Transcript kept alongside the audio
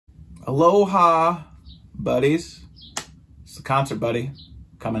Aloha Buddies. It's the concert buddy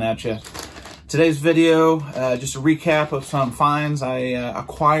coming at you. Today's video, just a recap of some finds I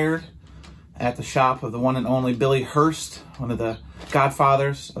acquired at the shop of the one and only Billy Hurst, one of the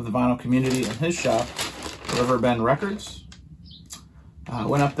godfathers of the vinyl community, in his shop, RiverBend Records.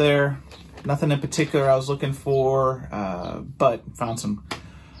 Went up there, nothing in particular I was looking for, but found some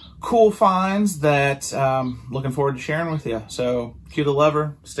cool finds that looking forward to sharing with you. So cue the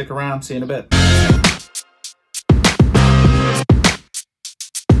lever, stick around, see you in a bit.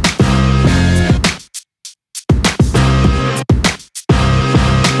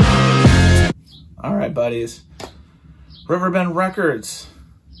 All right, buddies. RiverBend Records,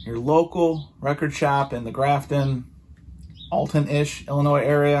 your local record shop in the Grafton, Alton-ish, Illinois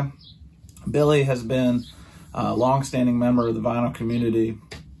area. Billy has been a long-standing member of the vinyl community.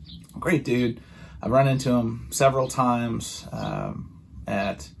 Great dude. I've run into him several times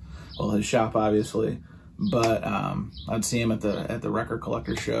at, well, his shop, obviously, but I'd see him at the record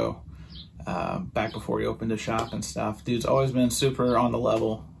collector show back before he opened his shop and stuff. Dude's always been super on the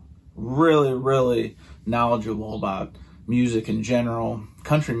level, really knowledgeable about music in general,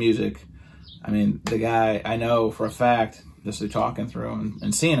 country music. I mean, the guy, I know for a fact, just through talking through him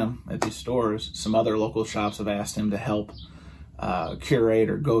and seeing him at these stores, some other local shops have asked him to help curate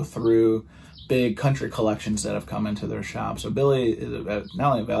or go through big country collections that have come into their shop. So Billy is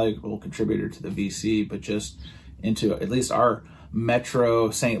not only a valuable contributor to the VC, but just into at least our Metro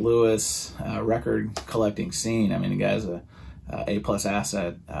St. Louis record collecting scene. I mean, the guy's a A+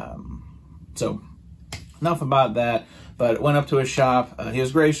 asset. So enough about that, but went up to his shop. He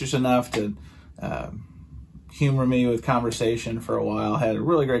was gracious enough to humor me with conversation for a while. Had a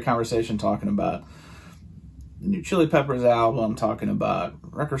really great conversation talking about the new Chili Peppers album, talking about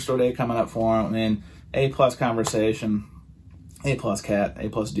Record Store Day coming up for him. I mean, A+ conversation, A+ cat, A+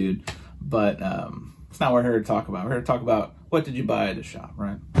 dude. But it's not what we're here to talk about. We're here to talk about what did you buy at the shop,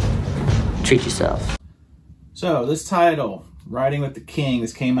 right? Treat yourself. So this title, Riding with the King,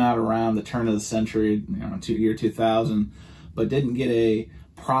 this came out around the turn of the century, you know, year 2000, but didn't get a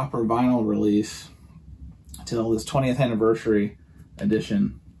proper vinyl release until this 20th anniversary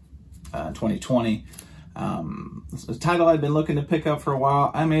edition, 2020. It's a title I'd been looking to pick up for a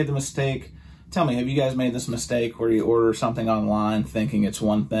while. I made the mistake. Tell me, have you guys made this mistake where you order something online thinking it's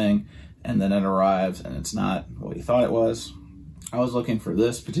one thing and then it arrives and it's not what you thought it was? I was looking for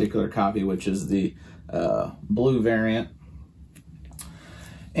this particular copy, which is the blue variant.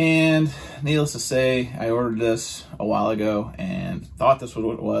 And needless to say, I ordered this a while ago and thought this was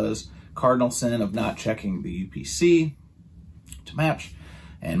what it was. Cardinal sin of not checking the UPC to match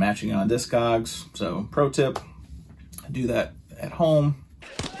and matching on Discogs. So pro tip, do that at home.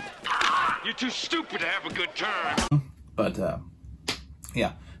 You're too stupid to have a good time. But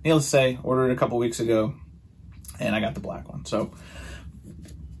yeah, needless to say, ordered it a couple weeks ago and I got the black one. So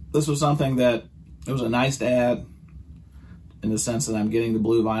this was something that, it was a nice add in the sense that I'm getting the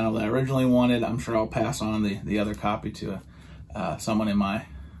blue vinyl that I originally wanted. I'm sure I'll pass on the other copy to someone in my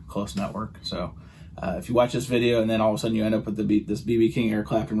close network. So if you watch this video and then all of a sudden you end up with this BB King Eric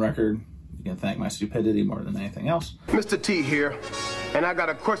Clapton record, you can thank my stupidity more than anything else. Mr. T here, and I got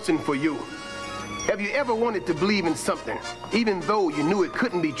a question for you. Have you ever wanted to believe in something, even though you knew it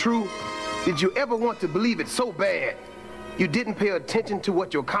couldn't be true? Did you ever want to believe it so bad you didn't pay attention to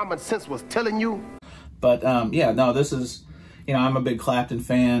what your common sense was telling you? But yeah, no, this is, you know, I'm a big Clapton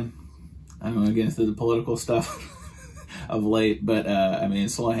fan. I don't want to get into the political stuff of late, but I mean,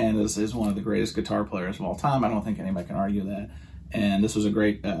 Slohan is one of the greatest guitar players of all time. I don't think anybody can argue that. And this was a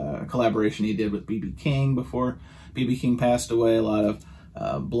great collaboration he did with BB King before BB King passed away. A lot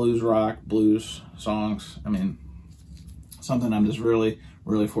of blues rock, blues songs. I mean, something I'm just really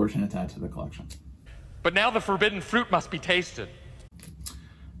fortunate to add to the collection. But now the forbidden fruit must be tasted.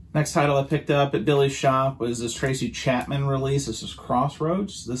 Next title I picked up at Billy's shop was this Tracy Chapman release. This is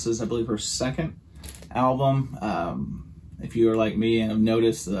Crossroads. This is, I believe, her second album. If you are like me and have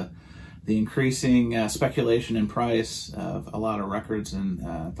noticed the increasing speculation in price of a lot of records in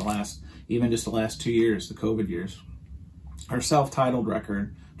even just the last 2 years, the COVID years. Her self-titled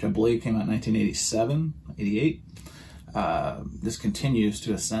record, which I believe came out in 1987, 88, this continues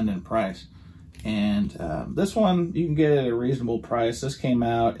to ascend in price. And this one you can get at a reasonable price. This came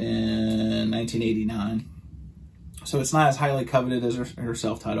out in 1989. So it's not as highly coveted as her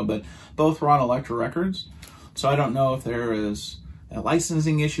self-titled, but both were on Elektra Records. So I don't know if there is a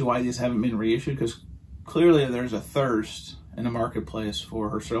licensing issue why these haven't been reissued, because clearly there's a thirst in the marketplace for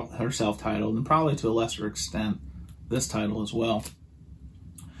her self-titled, and probably to a lesser extent this title as well.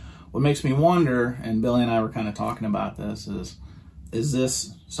 What makes me wonder, and Billy and I were kind of talking about this, is Is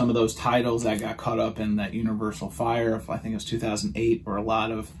this some of those titles that got caught up in that universal fire of, I think it was 2008, where a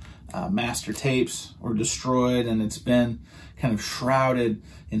lot of master tapes were destroyed, and it's been kind of shrouded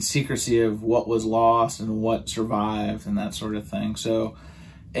in secrecy of what was lost and what survived and that sort of thing. So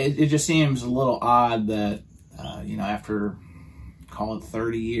it just seems a little odd that, you know, after, call it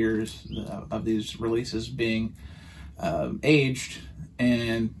 30 years of these releases being aged,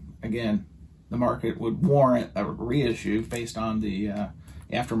 and again, the market would warrant a reissue based on the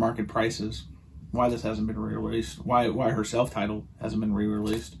aftermarket prices, why this hasn't been re-released, why her self-titled hasn't been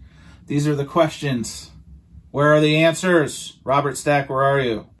re-released. These are the questions. Where are the answers? Robert Stack, where are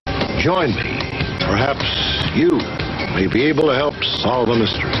you? Join me. Perhaps you may be able to help solve a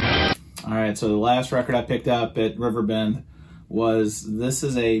mystery. All right, so the last record I picked up at RiverBend was, this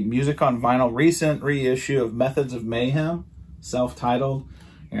is a Music on Vinyl recent reissue of Methods of Mayhem, self-titled.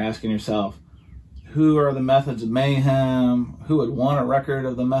 You're asking yourself, who are the Methods of Mayhem? Who would want a record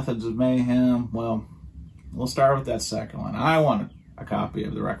of the Methods of Mayhem? Well, we'll start with that second one. I wanted a copy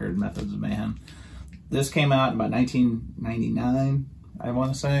of the record Methods of Mayhem. This came out in about 1999, I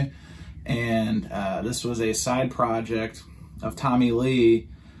want to say. And this was a side project of Tommy Lee,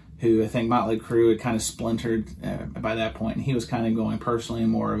 who I think Motley Crue had kind of splintered by that point. And he was kind of going personally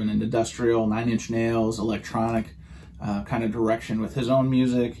more of an industrial, Nine Inch Nails, electronic kind of direction with his own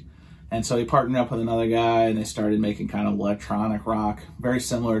music. And so he partnered up with another guy, and they started making kind of electronic rock, very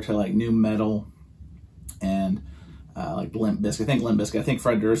similar to like nu metal and like Limp Bizkit. I think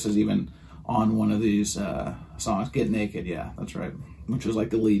Fred Durst is even on one of these songs, Get Naked, yeah, that's right, which was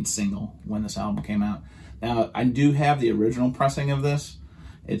like the lead single when this album came out. Now, I do have the original pressing of this.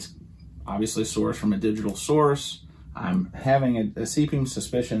 It's obviously sourced from a digital source. I'm having a seeping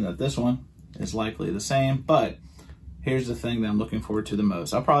suspicion that this one is likely the same, but here's the thing that I'm looking forward to the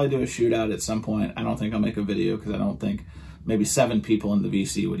most. I'll probably do a shootout at some point. I don't think I'll make a video because I don't think maybe 7 people in the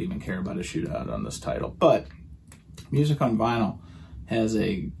VC would even care about a shootout on this title. But Music on Vinyl has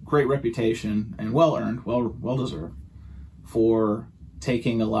a great reputation, and well-earned, well-deserved, for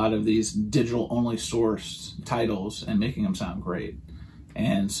taking a lot of these digital-only sourced titles and making them sound great.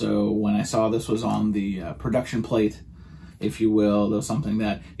 And so when I saw this was on the production plate, if you will, there was something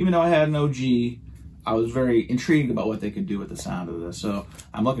that, even though I had an OG, I was very intrigued about what they could do with the sound of this. So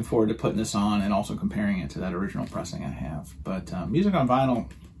I'm looking forward to putting this on and also comparing it to that original pressing I have. But Music on Vinyl,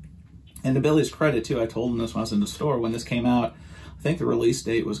 and to Billy's credit too, I told him this when I was in the store, when this came out, I think the release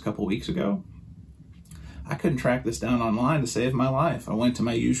date was a couple weeks ago. I couldn't track this down online to save my life. I went to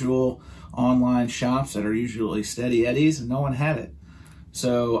my usual online shops that are usually Steady Eddies, and no one had it.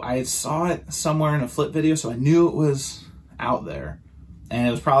 So I saw it somewhere in a flip video, so I knew it was out there. And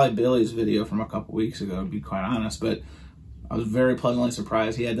it was probably Billy's video from a couple weeks ago, to be quite honest. But I was very pleasantly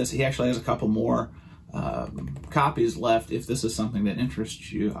surprised. He had this. He actually has a couple more copies left. If this is something that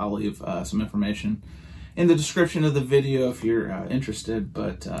interests you, I'll leave some information in the description of the video if you're interested.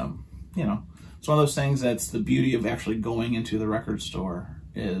 But, you know, it's one of those things that's the beauty of actually going into the record store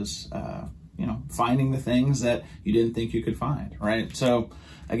is, you know, finding the things that you didn't think you could find, right? So,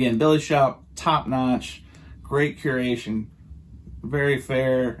 again, Billy's shop, top-notch, great curation, very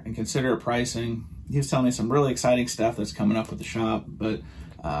fair and considerate pricing. He was telling me some really exciting stuff that's coming up with the shop, but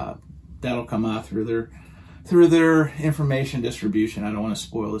that'll come out through their information distribution. I don't want to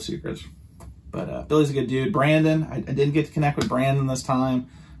spoil the secrets. But Billy's a good dude. Brandon, I didn't get to connect with Brandon this time.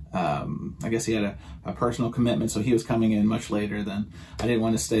 I guess he had a personal commitment, so he was coming in much later than I didn't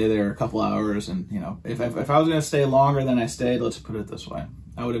want to stay there a couple hours. And, you know, if I was going to stay longer than I stayed, let's put it this way,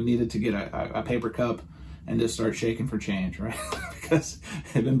 I would have needed to get a paper cup and just start shaking for change, right? Because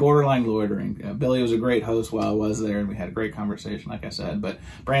it had been borderline loitering. Billy was a great host while I was there, and we had a great conversation, like I said. But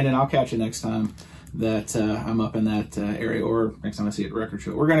Brandon, I'll catch you next time that I'm up in that area, or next time I see you at the record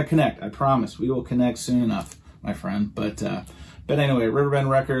show. We're going to connect. I promise. We will connect soon enough, my friend. But anyway, RiverBend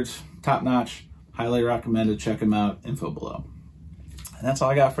Records, top notch, highly recommended. Check them out. Info below. And that's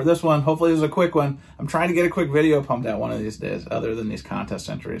all I got for this one. Hopefully it was a quick one. I'm trying to get a quick video pumped out one of these days, other than these contest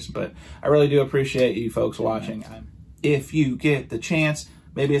entries. But I really do appreciate you folks watching. If you get the chance,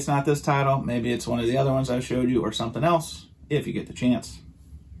 maybe it's not this title, maybe it's one of the other ones I showed you, or something else. If you get the chance,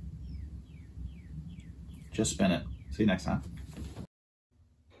 just spin it. See you next time.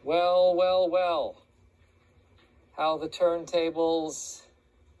 Well, well, well. How the turntables...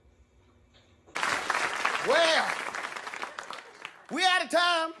 Well, we out of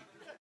time.